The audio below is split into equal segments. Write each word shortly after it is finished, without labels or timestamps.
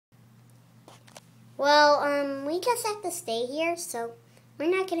Well, we just have to stay here, so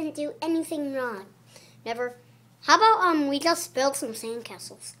we're not gonna do anything wrong. Never. How about we just build some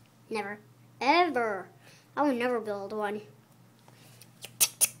sandcastles? Never, ever. I would never build one.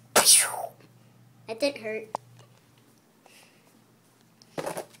 That didn't hurt.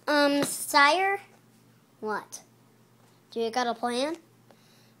 Sire? What? Do you got a plan?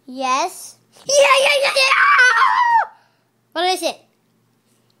 Yes. Yeah! What is it?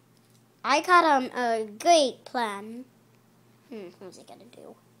 I got a great plan. What's it gonna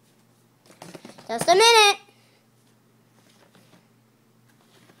do? Just a minute.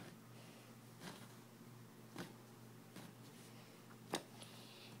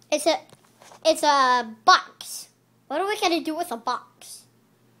 It's a box. What are we gonna do with a box?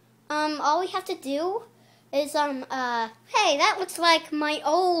 All we have to do is hey, that looks like my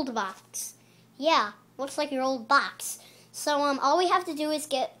old box. Yeah, looks like your old box. So all we have to do is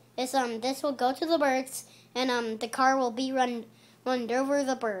this will go to the birds, and the car will be run over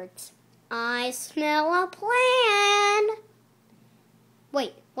the birds. I smell a plan.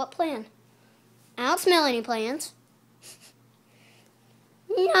 Wait, what plan? I don't smell any plans.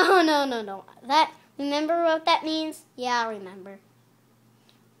 No. Remember what that means? Yeah, I remember.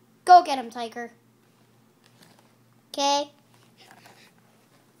 Go get him, Tiger. Okay?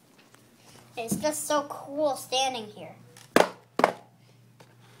 It's just so cool standing here.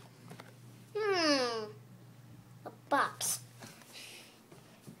 A box.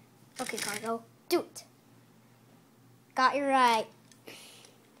 Okay, Cargo, do it. Got you right.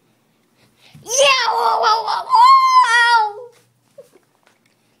 Yeah! Whoa!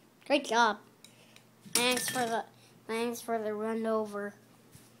 Great job. Thanks for the run over.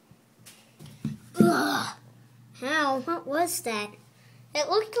 Ugh. How? What was that? It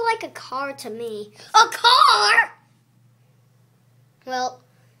looked like a car to me. A car? Well,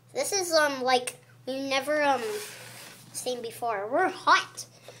 this is like we've never seen before. We're hot.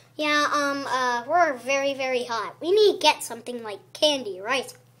 Yeah, we're very, very hot. We need to get something like candy,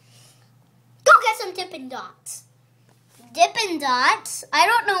 right? Go get some Dippin' Dots. Dippin' Dots? I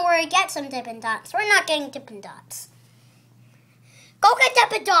don't know where to get some Dippin' Dots. We're not getting Dippin' Dots. Go get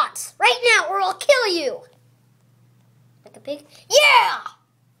Dippin' Dots right now or I'll kill you. Like a pig? Yeah!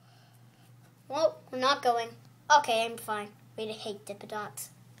 Well, we're not going. Okay, I'm fine. We hate Dippin' Dots.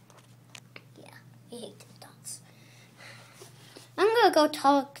 Yeah, we hate Dippin' Dots. I'm gonna go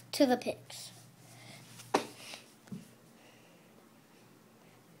talk to the pigs.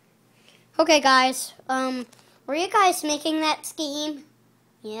 Okay, guys. Were you guys making that scheme?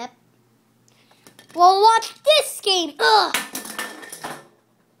 Yep. Well, watch this scheme. Ugh.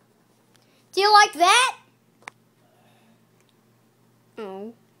 Do you like that?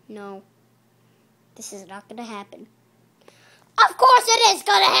 Oh, no. This is not gonna happen. Of course it is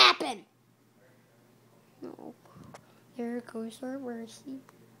gonna happen! No. There goes our mercy.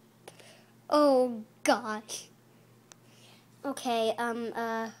 Oh, gosh. Okay,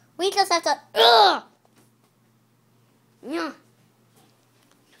 we just have to... Ugh! Yeah.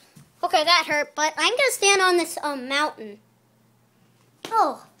 Okay, that hurt, but I'm gonna stand on this, mountain.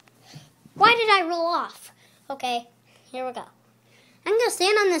 Oh. Why did I roll off? Okay, here we go. I'm gonna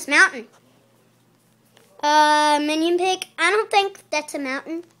stand on this mountain. Minion Pig, I don't think that's a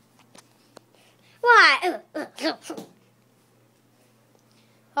mountain. Why?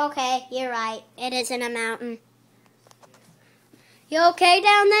 Okay, you're right. It isn't a mountain. You okay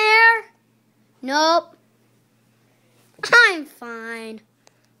down there? Nope. I'm fine.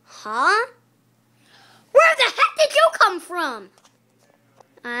 Huh? Where the heck did you come from?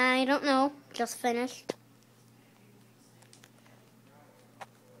 I don't know. Just finished.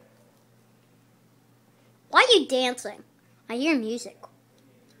 Why are you dancing? I hear music.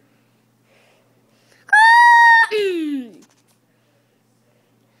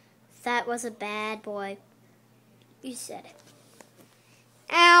 That was a bad boy. You said it.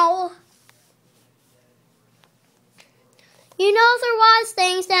 Ow. You know there was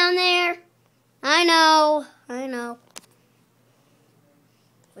things down there. I know.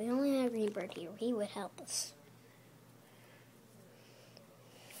 If we only had Greenbird here, he would help us.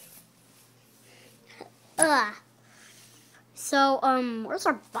 Ugh. So, where's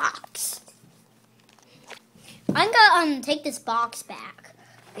our box? I'm gonna, take this box back.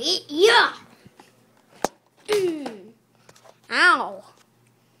 Yeah! Ow.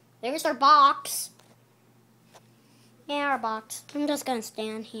 There's our box. Yeah, our box. I'm just gonna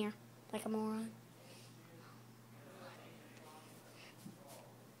stand here like a moron.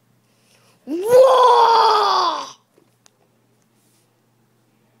 Whoa!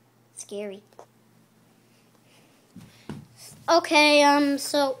 Scary. Okay,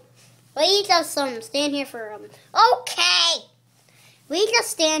 so We just stand here for okay. We just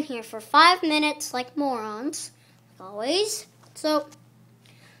stand here for 5 minutes like morons, like always. So,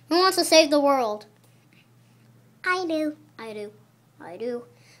 who wants to save the world? I do. I do. I do.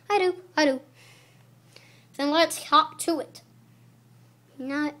 I do. I do. Then let's hop to it.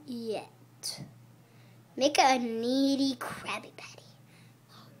 Not yet. Make a needy Krabby Patty.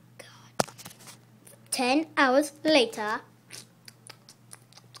 Oh, God. 10 hours later.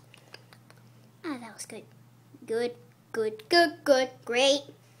 Ah, that was good. Good, good, good, good. Great.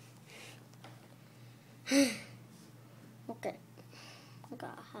 Okay. I'm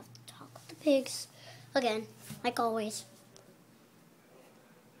gonna have to talk with the pigs again, like always.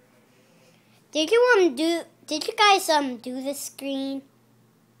 Did you guys do the screen?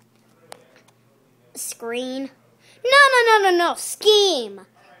 Screen? No, scheme.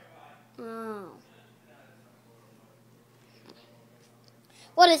 Oh.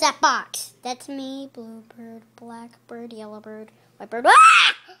 What is that box? That's me, bluebird, blackbird, yellowbird, whitebird.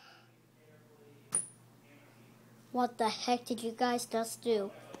 Ah! What the heck did you guys just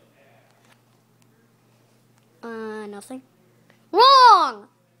do? Nothing. Wrong!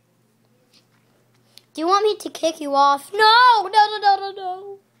 Do you want me to kick you off? No.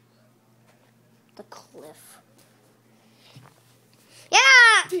 The cliff.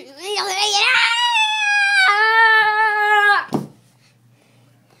 Yeah!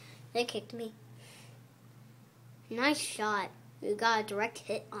 They kicked me. Nice shot. You got a direct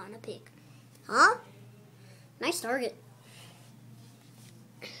hit on a pig. Huh? Nice target.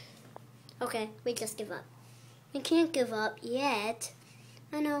 Okay, we just give up. We can't give up yet.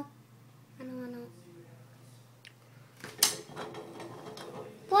 I know.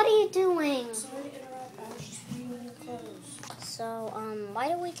 What are you doing? Sorry to interrupt. I was just putting on your clothes. So, why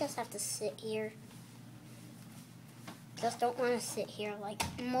do we just have to sit here? Just don't want to sit here like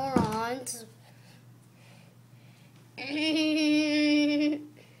morons.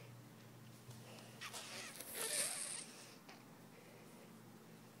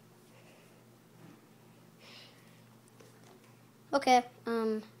 Okay,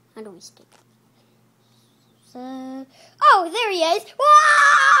 how do we speak? Oh, there he is!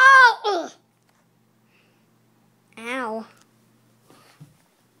 Whoa! Ugh. Ow.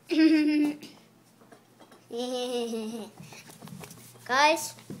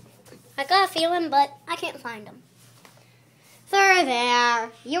 Guys, I got a feeling, but I can't find him.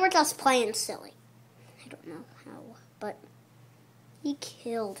 There. You were just playing silly. I don't know how, but he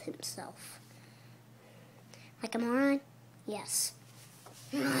killed himself. Like a moron? Yes.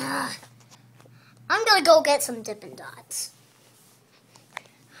 I'm gonna go get some Dippin' Dots.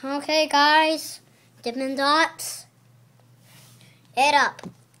 Okay, guys. Dippin' Dots. Head up.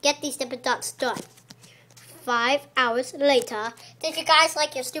 Get these Dippin' Dots done. 5 hours later. Did you guys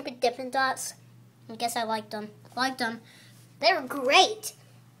like your stupid Dippin' Dots? I guess I liked them. They were great.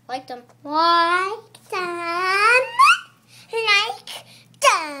 Liked them. Like them.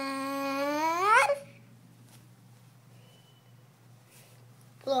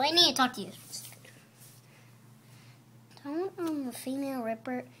 Well, I need to talk to you. Doesn't the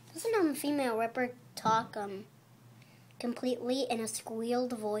female Ripper talk completely in a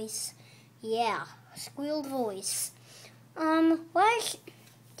squealed voice? Yeah, squealed voice. What?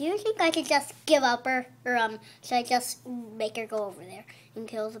 Do you think I could just give up her, or should I just make her go over there and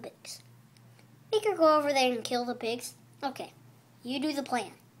kill the pigs? Make her go over there and kill the pigs. Okay, you do the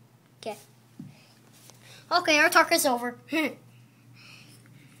plan. Okay. Okay, our talk is over. Okay,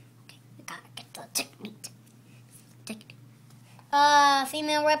 we gotta get the technique.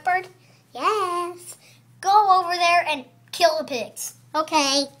 Female Ripper? Yes. Go over there and kill the pigs.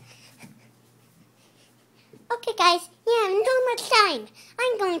 Okay. Okay, guys. Yeah, no much time.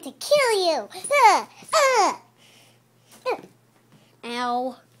 I'm going to kill you.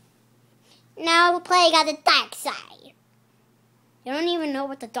 Ow. Now we're playing on the dark side. You don't even know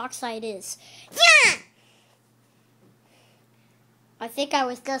what the dark side is. Yeah! I think I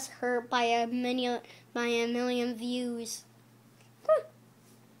was just hurt by a million views.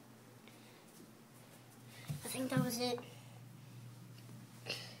 I think that was it.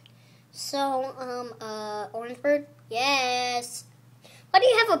 So, Orange Bird? Yes. Why do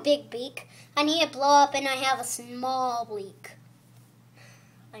you have a big beak? I need to blow up and I have a small beak.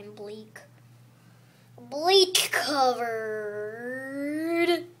 I'm bleak. Bleak covered.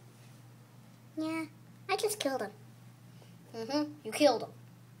 Yeah, I just killed him. You killed him.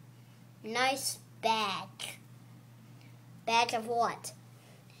 Nice badge. Badge of what?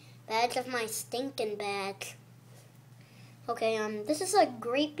 Badge of my stinking badge. Okay, this is a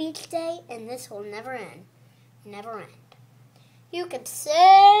great beach day, and this will never end. Never end. You could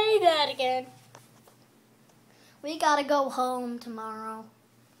say that again. We gotta go home tomorrow.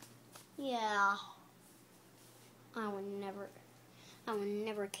 Yeah. I would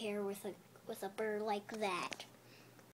never care with a bird like that.